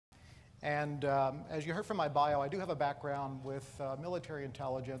And as you heard from my bio, I do have a background with military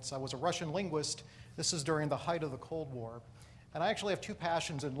intelligence. I was a Russian linguist. This is during the height of the Cold War. And I actually have two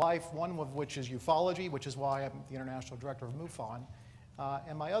passions in life, one of which is ufology, which is why I'm the international director of MUFON.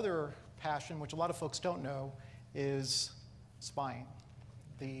 And my other passion, which a lot of folks don't know, is spying,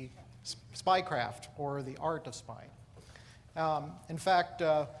 the spycraft, or the art of spying. In fact,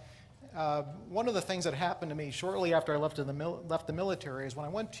 one of the things that happened to me shortly after I left the military is when I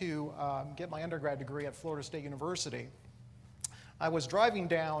went to get my undergrad degree at Florida State University, I was driving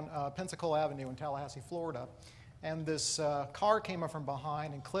down Pensacola Avenue in Tallahassee, Florida, and this car came up from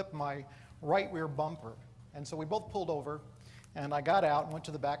behind and clipped my right rear bumper. And so we both pulled over, and I got out and went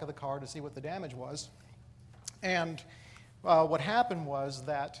to the back of the car to see what the damage was. And what happened was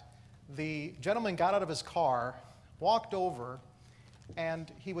that the gentleman got out of his car, walked over,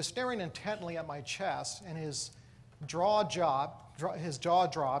 and he was staring intently at my chest, and his jaw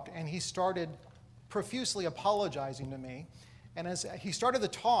dropped, and he started profusely apologizing to me. And as he started to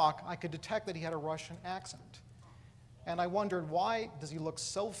talk, I could detect that he had a Russian accent. And I wondered, why does he look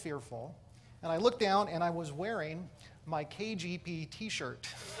so fearful? And I looked down, and I was wearing my KGB t-shirt.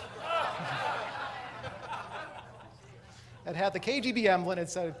 It had the KGB emblem. It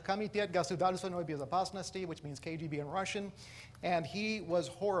said Komitet Государственной Безопасности, which means KGB in Russian, and he was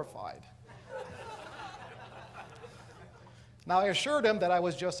horrified. Now, I assured him that I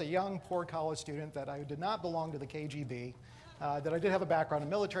was just a young, poor college student, that I did not belong to the KGB, that I did have a background in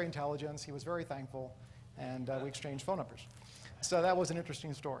military intelligence. He was very thankful, and we exchanged phone numbers. So that was an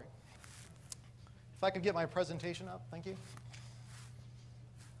interesting story. If I could get my presentation up, thank you.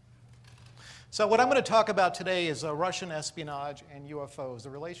 So what I'm going to talk about today is Russian espionage and UFOs, the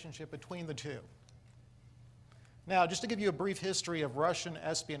relationship between the two. Now, just to give you a brief history of Russian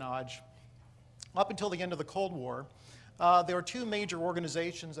espionage, up until the end of the Cold War, there were two major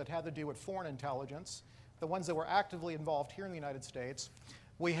organizations that had to do with foreign intelligence, the ones that were actively involved here in the United States.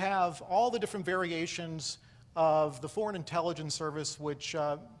 We have all the different variations of the Foreign Intelligence Service, which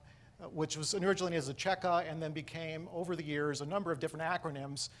was originally as a Cheka and then became, over the years, a number of different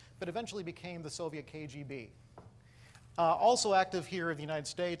acronyms, but eventually became the Soviet KGB. Also active here in the United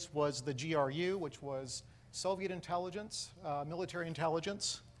States was the GRU, which was Soviet intelligence, military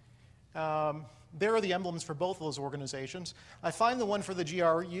intelligence. There are the emblems for both of those organizations. I find the one for the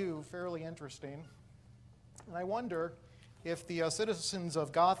GRU fairly interesting, and I wonder if the citizens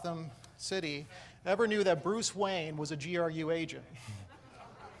of Gotham City ever knew that Bruce Wayne was a GRU agent.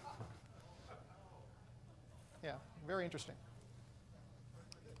 Yeah, very interesting.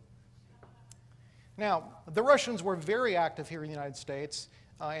 Now, the Russians were very active here in the United States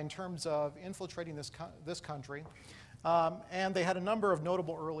in terms of infiltrating this country, and they had a number of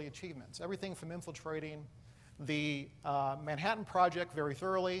notable early achievements. Everything from infiltrating the Manhattan Project very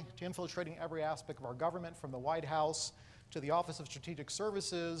thoroughly, to infiltrating every aspect of our government, from the White House to the Office of Strategic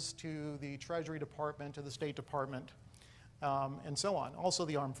Services, to the Treasury Department, to the State Department, and so on. Also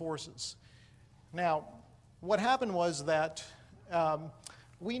the armed forces. Now, what happened was that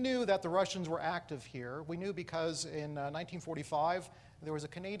we knew that the Russians were active here. We knew because in 1945, there was a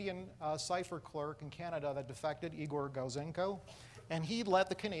Canadian cipher clerk in Canada that defected, Igor Gauzenko, and he let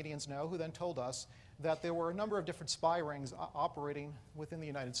the Canadians know, who then told us that there were a number of different spy rings operating within the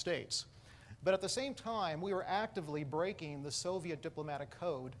United States. But at the same time, we were actively breaking the Soviet diplomatic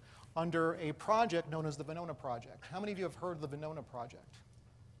code under a project known as the Venona Project. How many of you have heard of the Venona Project?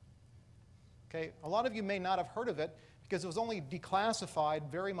 Okay, a lot of you may not have heard of it because it was only declassified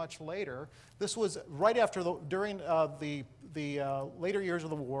very much later. This was right after during the later years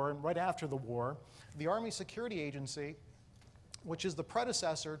of the war and right after the war. The Army Security Agency, which is the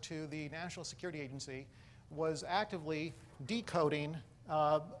predecessor to the National Security Agency, was actively decoding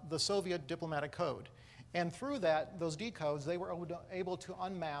the Soviet diplomatic code. And through those decodes, they were able to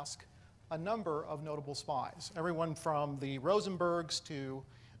unmask a number of notable spies. Everyone from the Rosenbergs to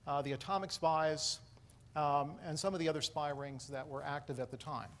the atomic spies, and some of the other spy rings that were active at the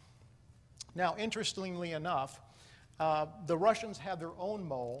time. Now, interestingly enough, the Russians had their own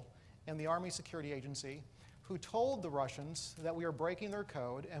mole in the Army Security Agency who told the Russians that we were breaking their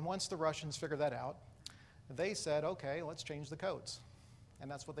code, and once the Russians figured that out, they said, okay, let's change the codes. And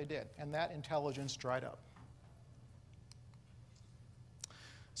that's what they did, and that intelligence dried up.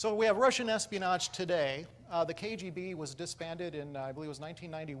 So we have Russian espionage today. The KGB was disbanded in, I believe it was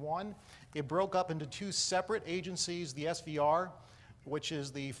 1991. It broke up into two separate agencies, the SVR, which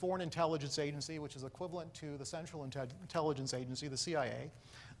is the Foreign Intelligence Agency, which is equivalent to the Central Intelligence Agency, the CIA.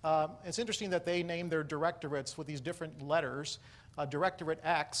 It's interesting that they named their directorates with these different letters. Directorate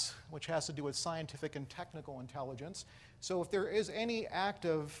X, which has to do with scientific and technical intelligence. So if there is any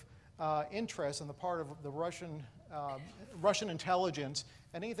active interest on the part of the Russian intelligence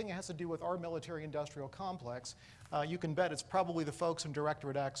and anything that has to do with our military-industrial complex, you can bet it's probably the folks in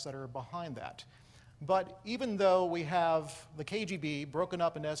Directorate X that are behind that. But even though we have the KGB broken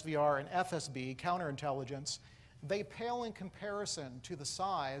up into SVR and FSB, counterintelligence, they pale in comparison to the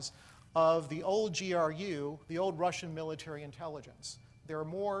size of the old GRU, the old Russian military intelligence. There are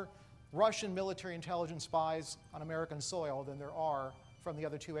more Russian military intelligence spies on American soil than there are from the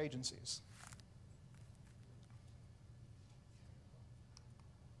other two agencies.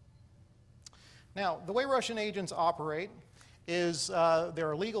 Now, the way Russian agents operate is there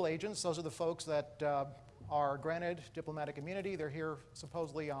are legal agents. Those are the folks that are granted diplomatic immunity. They're here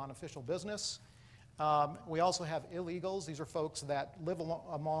supposedly on official business. We also have illegals. These are folks that live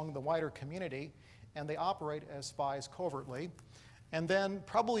among the wider community, and they operate as spies covertly. And then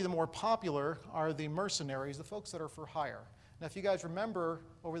probably the more popular are the mercenaries, the folks that are for hire. Now, if you guys remember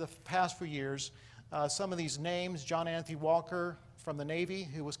over the past few years, some of these names, John Anthony Walker from the Navy,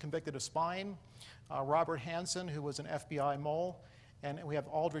 who was convicted of spying, Robert Hansen, who was an FBI mole, and we have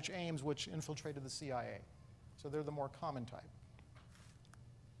Aldrich Ames, which infiltrated the CIA. So they're the more common type.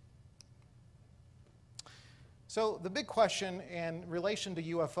 So the big question in relation to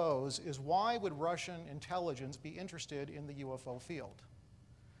UFOs is, why would Russian intelligence be interested in the UFO field?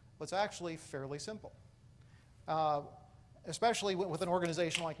 Well, it's actually fairly simple, especially with an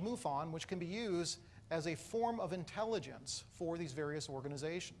organization like MUFON, which can be used as a form of intelligence for these various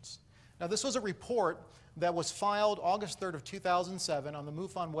organizations. Now, this was a report that was filed August 3rd of 2007 on the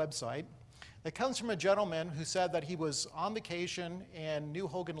MUFON website. It comes from a gentleman who said that he was on vacation in New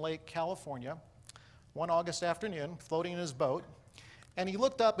Hogan Lake, California, one August afternoon, floating in his boat, and he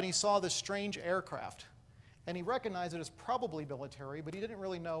looked up and he saw this strange aircraft. And he recognized it as probably military, but he didn't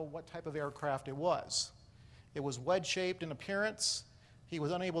really know what type of aircraft it was. It was wedge-shaped in appearance. He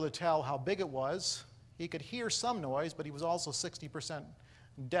was unable to tell how big it was. He could hear some noise, but he was also 60%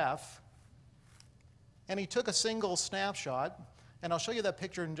 deaf. And he took a single snapshot, and I'll show you that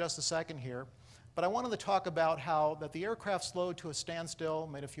picture in just a second here. But I wanted to talk about how that the aircraft slowed to a standstill,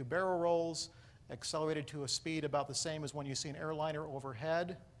 made a few barrel rolls, accelerated to a speed about the same as when you see an airliner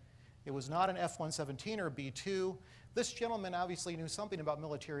overhead. It was not an F-117 or a B-2. This gentleman obviously knew something about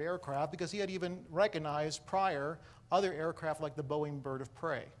military aircraft because he had even recognized prior other aircraft like the Boeing Bird of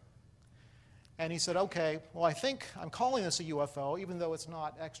Prey. And he said, okay, well, I think I'm calling this a UFO, even though it's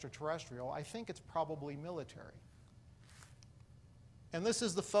not extraterrestrial. I think it's probably military. And this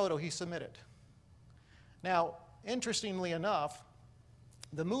is the photo he submitted. Now, interestingly enough,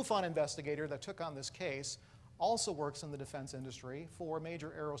 the MUFON investigator that took on this case also works in the defense industry for a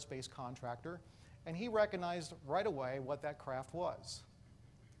major aerospace contractor, and he recognized right away what that craft was.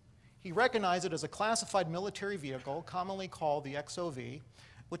 He recognized it as a classified military vehicle, commonly called the XOV,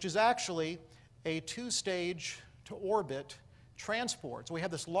 which is actually a two-stage to orbit transport. So we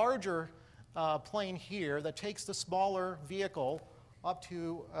have this larger plane here that takes the smaller vehicle up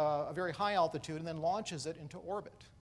to a very high altitude and then launches it into orbit.